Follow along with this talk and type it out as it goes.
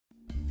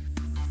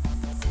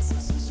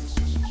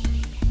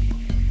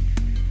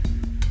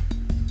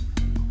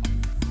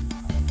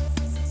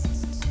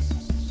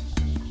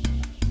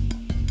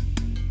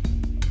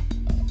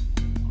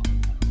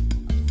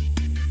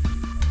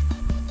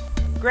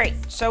Great.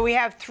 So we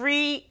have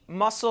three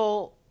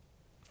muscle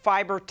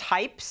fiber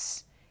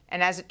types.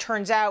 And as it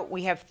turns out,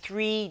 we have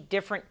three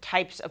different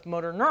types of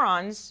motor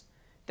neurons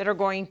that are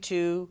going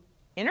to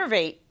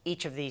innervate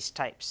each of these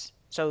types.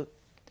 So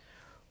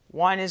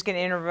one is going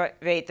to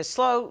innervate the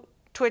slow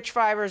twitch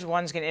fibers,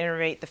 one's going to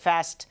innervate the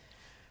fast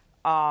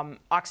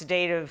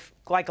oxidative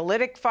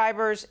glycolytic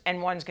fibers, and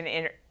one's going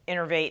to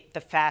innervate the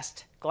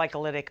fast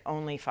glycolytic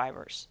only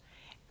fibers.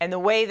 And the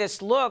way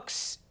this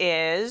looks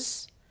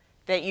is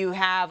that you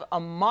have a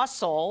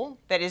muscle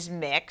that is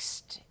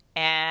mixed,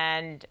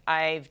 and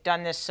I've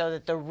done this so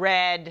that the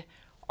red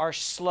are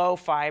slow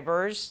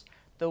fibers,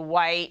 the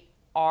white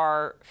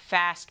are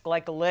fast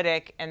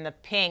glycolytic, and the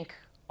pink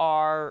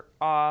are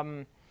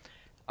the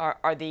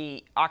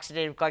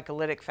oxidative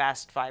glycolytic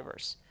fast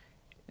fibers.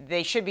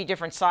 They should be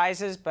different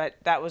sizes, but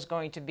that was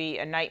going to be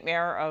a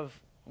nightmare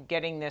of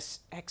getting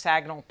this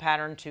hexagonal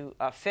pattern to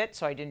fit,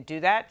 so I didn't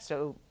do that.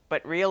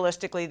 But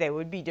realistically, they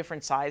would be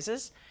different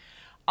sizes.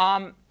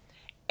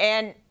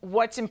 And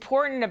what's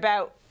important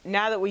about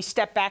now that we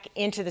step back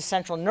into the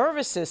central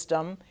nervous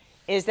system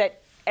is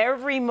that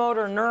every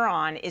motor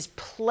neuron is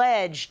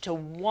pledged to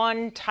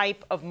one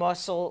type of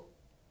muscle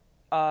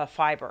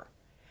fiber.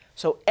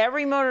 So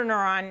every motor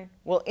neuron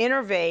will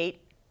innervate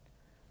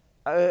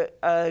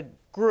a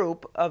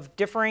group of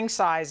differing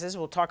sizes,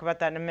 we'll talk about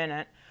that in a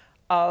minute,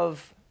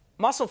 of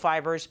muscle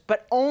fibers,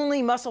 but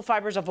only muscle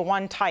fibers of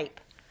one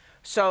type.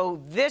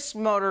 So this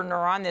motor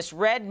neuron, this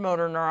red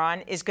motor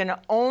neuron, is going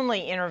to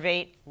only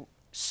innervate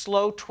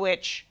slow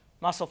twitch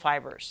muscle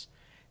fibers.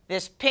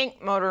 This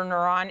pink motor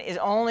neuron is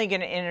only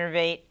going to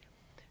innervate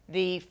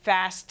the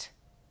fast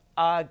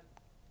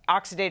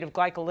oxidative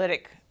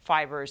glycolytic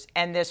fibers.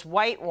 And this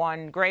white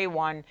one, gray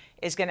one,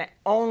 is going to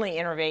only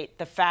innervate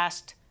the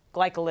fast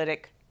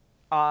glycolytic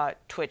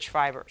twitch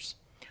fibers.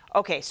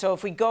 Okay, so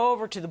if we go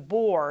over to the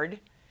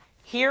board,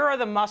 here are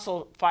the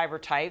muscle fiber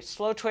types: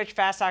 slow twitch,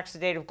 fast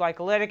oxidative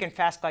glycolytic, and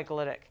fast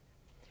glycolytic.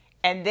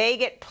 And they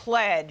get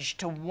pledged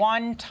to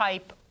one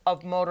type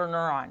of motor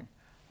neuron,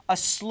 a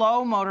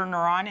slow motor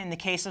neuron in the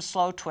case of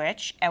slow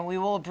twitch, and we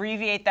will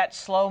abbreviate that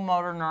slow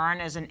motor neuron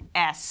as an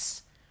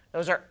S.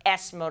 Those are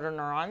S motor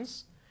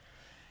neurons.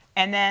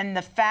 And then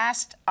the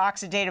fast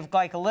oxidative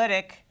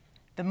glycolytic,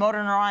 the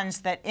motor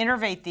neurons that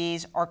innervate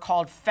these are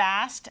called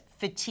fast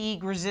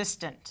fatigue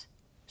resistant,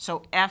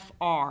 so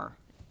FR,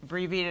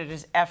 abbreviated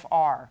as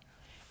FR.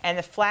 And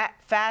the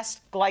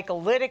fast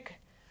glycolytic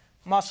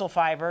muscle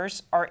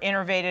fibers are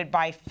innervated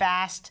by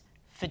fast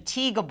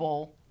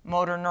fatigable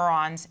motor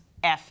neurons,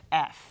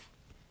 FF.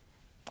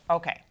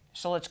 Okay,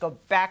 so let's go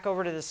back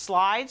over to the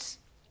slides.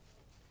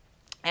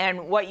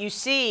 And what you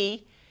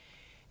see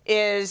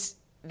is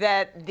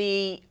that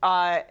the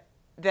motor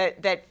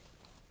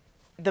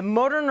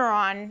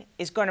neuron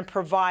is going to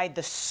provide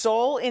the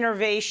sole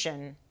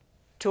innervation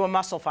to a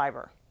muscle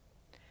fiber.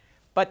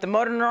 But the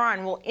motor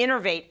neuron will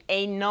innervate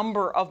a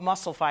number of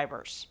muscle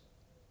fibers.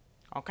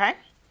 Okay?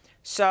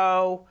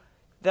 So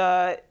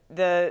the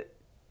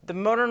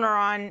motor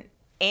neuron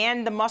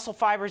and the muscle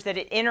fibers that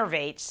it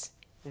innervates,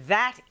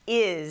 that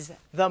is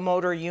the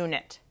motor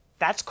unit.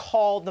 That's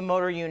called the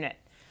motor unit.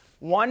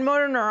 One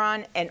motor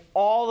neuron and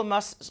all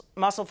the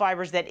muscle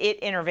fibers that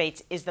it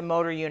innervates is the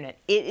motor unit.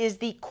 It is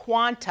the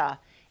quanta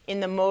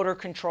in the motor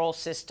control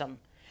system.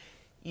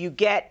 You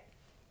get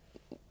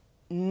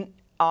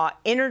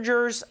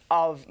integers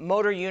of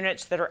motor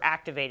units that are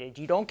activated.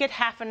 You don't get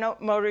half a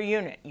motor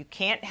unit. You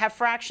can't have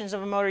fractions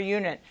of a motor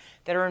unit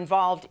that are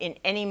involved in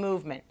any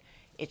movement.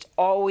 It's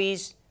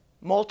always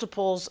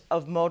multiples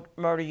of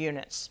motor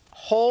units.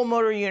 Whole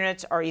motor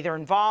units are either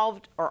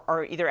involved or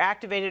are either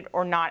activated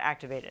or not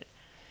activated.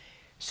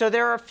 So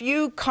there are a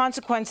few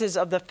consequences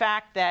of the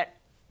fact that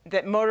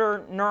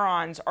motor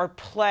neurons are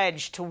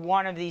pledged to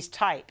one of these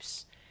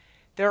types.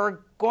 There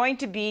are going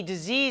to be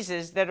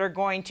diseases that are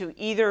going to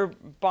either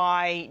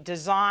by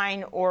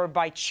design or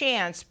by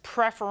chance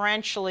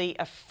preferentially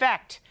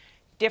affect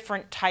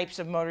different types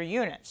of motor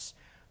units.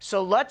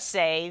 So let's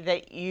say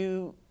that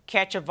you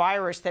catch a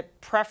virus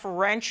that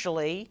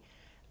preferentially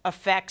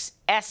affects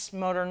S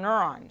motor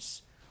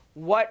neurons.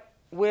 What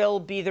will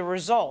be the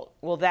result?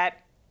 Will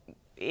that,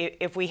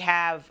 if we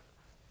have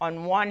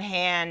on one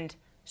hand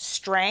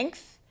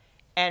strength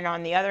and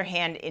on the other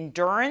hand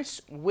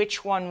endurance,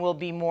 which one will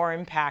be more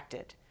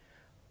impacted?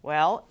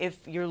 Well, if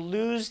you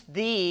lose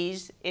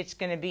these, it's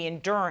going to be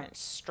endurance.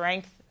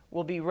 Strength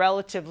will be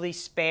relatively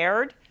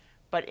spared,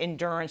 but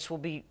endurance will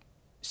be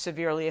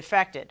severely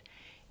affected.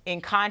 In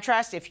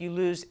contrast, if you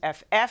lose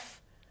FF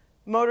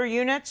motor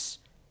units,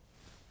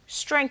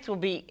 strength will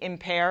be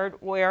impaired,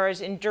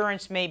 whereas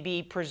endurance may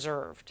be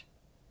preserved.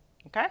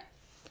 Okay?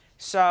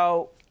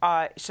 So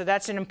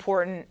that's an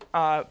important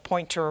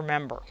point to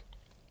remember.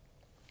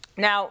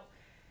 Now,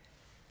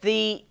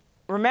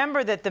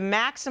 remember that the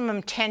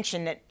maximum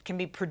tension that can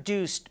be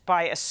produced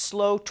by a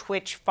slow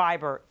twitch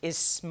fiber is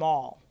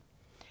small.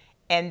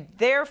 And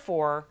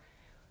therefore,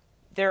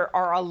 there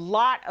are a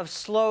lot of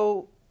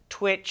slow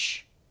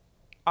twitch,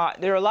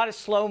 there are a lot of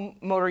slow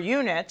motor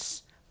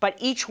units, but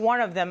each one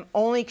of them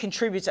only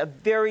contributes a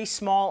very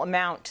small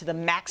amount to the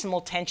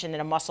maximal tension that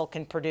a muscle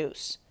can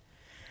produce.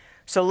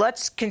 So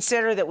let's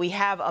consider that we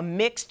have a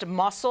mixed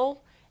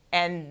muscle,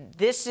 and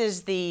this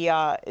is the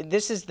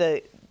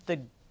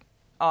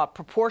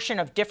proportion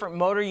of different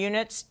motor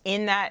units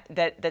in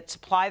that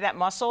supply that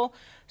muscle.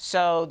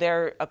 So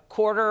a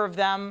quarter of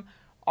them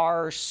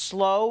are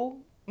slow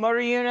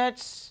motor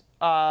units,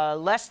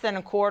 less than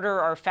a quarter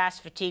are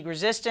fast fatigue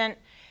resistant,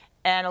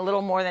 and a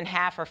little more than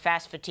half are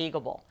fast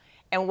fatigable.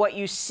 And what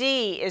you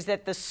see is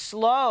that the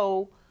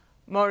slow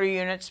motor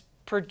units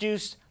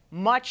produce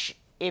much.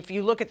 If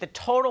you look at the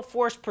total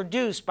force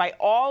produced by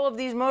all of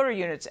these motor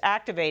units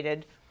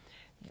activated,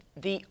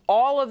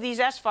 all of these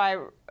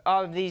S5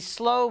 of these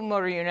slow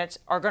motor units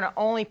are going to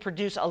only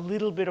produce a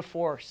little bit of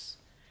force.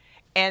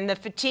 And the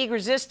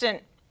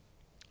fatigue-resistant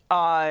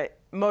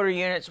motor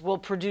units will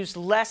produce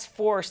less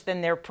force than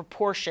their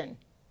proportion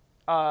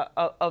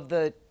of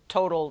the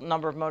total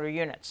number of motor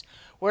units.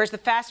 Whereas the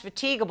fast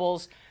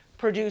fatigables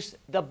produce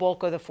the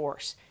bulk of the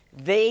force.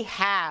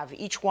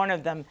 Each one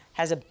of them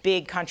has a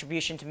big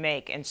contribution to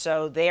make, and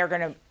so they are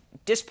going to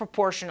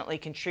disproportionately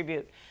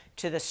contribute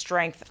to the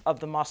strength of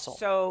the muscle.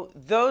 So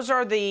those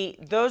are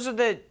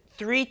the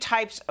three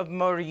types of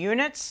motor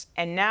units,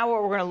 and now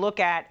what we're going to look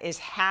at is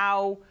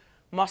how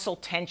muscle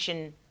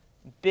tension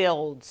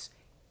builds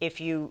if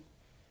you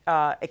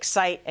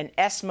excite an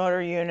S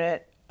motor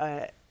unit,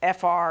 a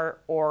FR,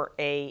 or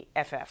a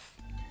FF.